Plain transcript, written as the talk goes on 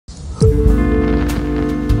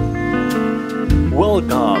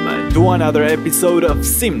to another episode of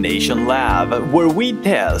SimNation Lab, where we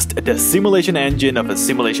test the simulation engine of a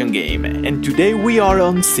simulation game. And today we are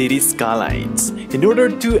on City Skylines. In order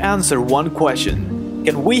to answer one question,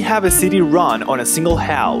 can we have a city run on a single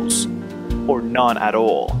house? Or none at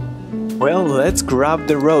all? Well, let's grab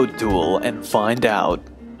the road tool and find out.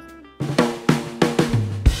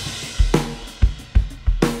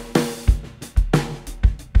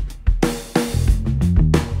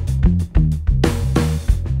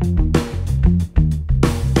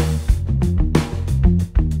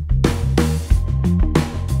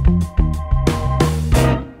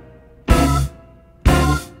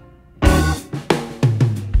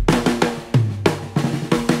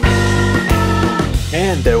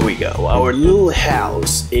 And there we go, our little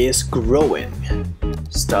house is growing.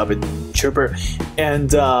 Stop it, chirper.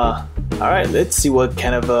 And alright, let's see what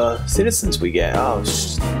kind of citizens we get. Oh,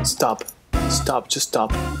 stop, just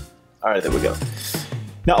stop. Alright, there we go.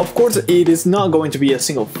 Now, of course, it is not going to be a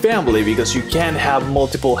single family because you can have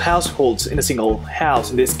multiple households in a single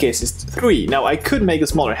house. In this case, it's 3. Now, I could make a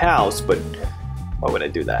smaller house, but why would I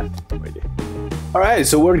do that? Alright,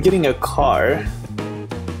 so we're getting a car.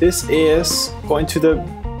 This is going to the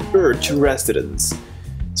Birch residence.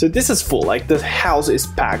 So this is full, like the house is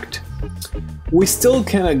packed. We still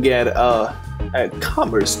cannot get a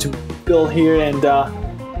commerce to build here, and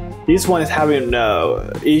this one is having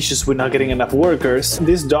issues with not getting enough workers.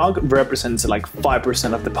 This dog represents like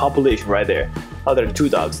 5% of the population right there. Other 2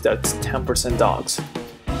 dogs, that's 10% dogs.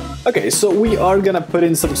 Okay, so we are gonna put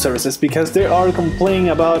in some services because they are complaining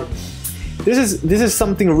about this is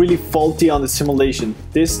something really faulty on the simulation.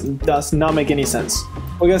 This does not make any sense.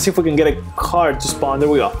 We're gonna see if we can get a car to spawn. There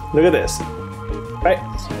we go. Look at this. Right?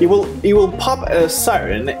 It will pop a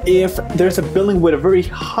siren if there's a building with a very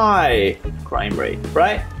high crime rate.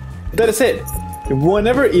 Right? That is it.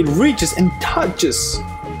 Whenever it reaches and touches,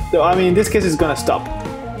 so I mean, in this case, it's gonna stop.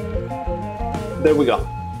 There we go.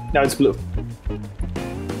 Now it's blue.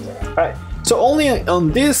 All right. So only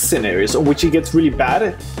on these scenarios on which it gets really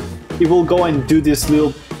bad, it will go and do this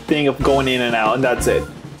little thing of going in and out, and that's it.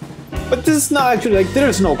 But this is not actually, like,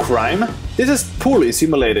 there's no crime. This is poorly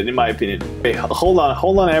simulated, in my opinion. Wait, hold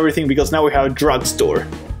on everything, because now we have a drugstore.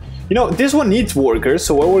 You know, this one needs workers,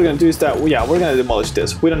 so what we're gonna do is that, yeah, we're gonna demolish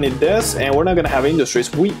this. We don't need this, and we're not gonna have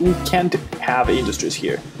industries. We can't have industries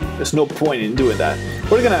here. There's no point in doing that.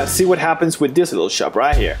 We're gonna see what happens with this little shop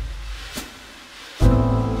right here.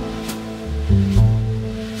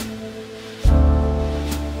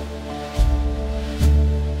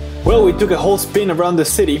 Well, we took a whole spin around the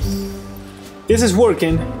city. This is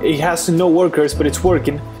working. It has no workers, but it's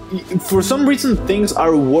working. For some reason, things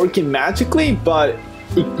are working magically, but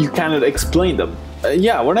you cannot explain them.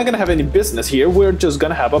 Yeah, we're not gonna have any business here. We're just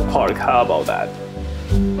gonna have a park. How about that?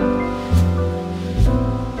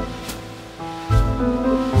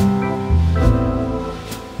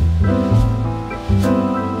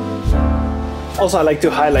 Also, I like to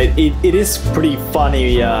highlight, it is pretty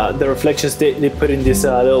funny, the reflections they put in these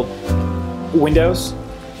little windows.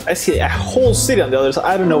 I see a whole city on the other side.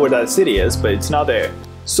 I don't know where that city is, but it's not there.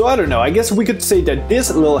 So I don't know, I guess we could say that this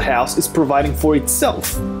little house is providing for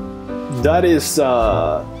itself. That is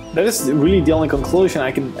really the only conclusion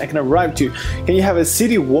I can arrive to. Can you have a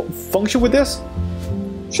city function with this?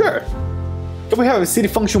 Sure. Can we have a city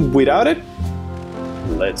function without it?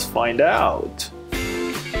 Let's find out.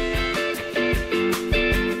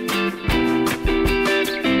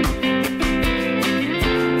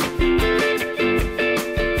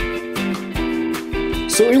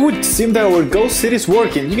 So it would seem that our ghost city is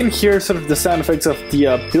working. You can hear sort of the sound effects of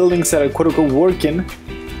the buildings that are quote-unquote working,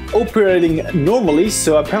 operating normally.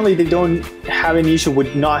 So apparently they don't have any issue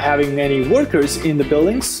with not having any workers in the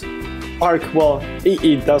buildings. Park, well,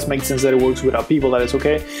 it does make sense that it works without people, that is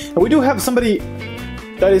okay. And we do have somebody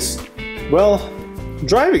that is, well,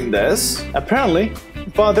 driving this, apparently,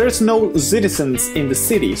 but there's no citizens in the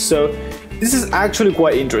city. So this is actually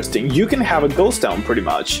quite interesting. You can have a ghost town pretty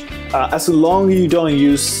much, as long as you don't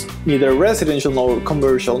use neither residential nor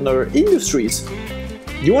commercial nor industries.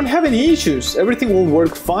 You won't have any issues. Everything will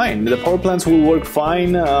work fine. The power plants will work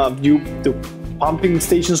fine. The pumping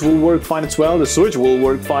stations will work fine as well. The storage will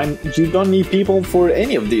work fine. You don't need people for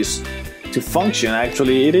any of these to function.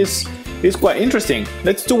 Actually, it's quite interesting.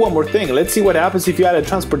 Let's do one more thing. Let's see what happens if you add a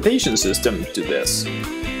transportation system to this.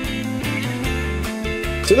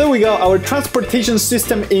 So there we go, our transportation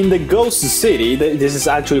system in the ghost city. This is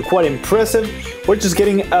actually quite impressive. We're just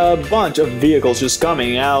getting a bunch of vehicles just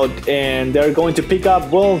coming out, and they're going to pick up,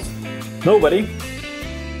 well, nobody.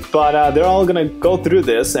 But they're all gonna go through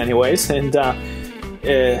this anyways, and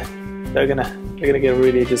they're gonna get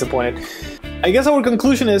really disappointed. I guess our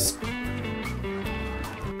conclusion is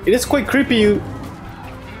it is quite creepy. You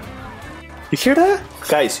hear that?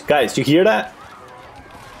 Guys, you hear that?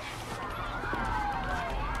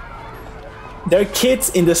 There are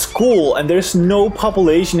kids in the school and there's no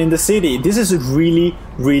population in the city. This is really,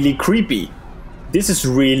 really creepy. This is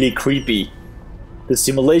really creepy. The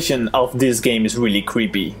simulation of this game is really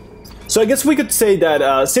creepy. So I guess we could say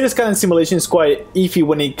that City Skylines simulation is quite iffy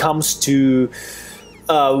when it comes to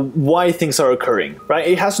why things are occurring, right?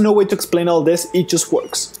 It has no way to explain all this, it just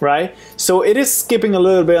works, right? So it is skipping a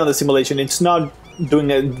little bit on the simulation. It's not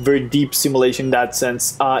doing a very deep simulation in that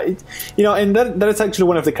sense. You know, and that is actually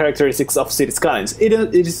one of the characteristics of City Skylines. It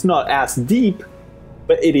is not as deep,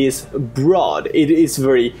 but it is broad. It is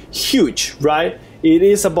very huge, right? It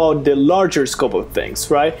is about the larger scope of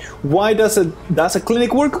things, right? Why does a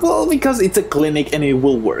clinic work? Well, because it's a clinic and it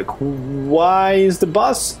will work. Why is the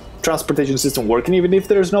bus transportation system working even if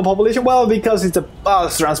there's no population? Well, because it's a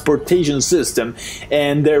bus transportation system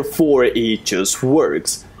and therefore it just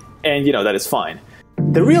works. And you know, that is fine.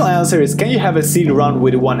 The real answer is, can you have a city run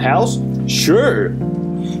with one house? Sure.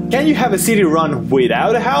 Can you have a city run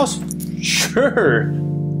without a house? Sure.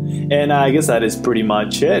 And I guess that is pretty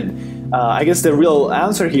much it. I guess the real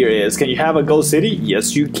answer here is, can you have a ghost city?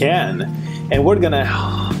 Yes, you can. And we're gonna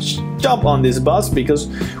jump on this bus because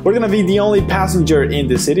we're gonna be the only passenger in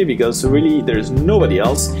the city because really there's nobody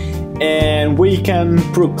else. And we can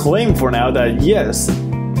proclaim for now that yes,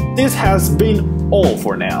 this has been all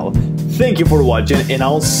for now. Thank you for watching and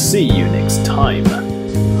I'll see you next time.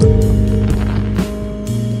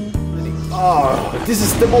 Oh, this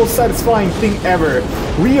is the most satisfying thing ever.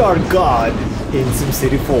 We are God in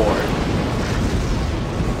SimCity 4.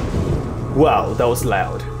 Wow, that was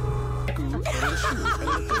loud.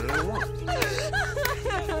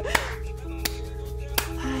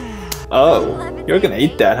 Oh, you're gonna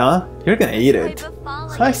eat that, huh? You're gonna eat it.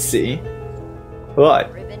 I see.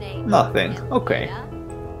 What? Nothing. Okay.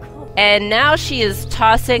 And now she is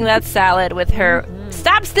tossing that salad with her...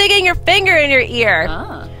 Stop sticking your finger in your ear!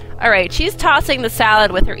 Alright, she's tossing the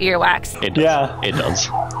salad with her earwax. Yeah. It does.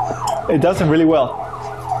 It does really well.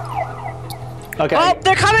 Okay. Oh,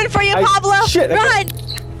 they're coming for you, Pablo! Shit, run!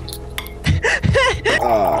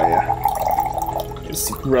 Oh, yeah.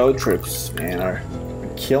 These road trips, man, are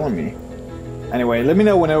killing me. Anyway, let me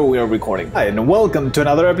know whenever we are recording. Hi, and welcome to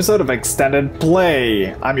another episode of Extended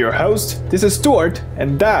Play. I'm your host, this is Stuart,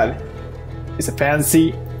 and that is a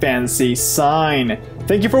fancy, fancy sign.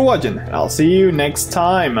 Thank you for watching, and I'll see you next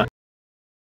time.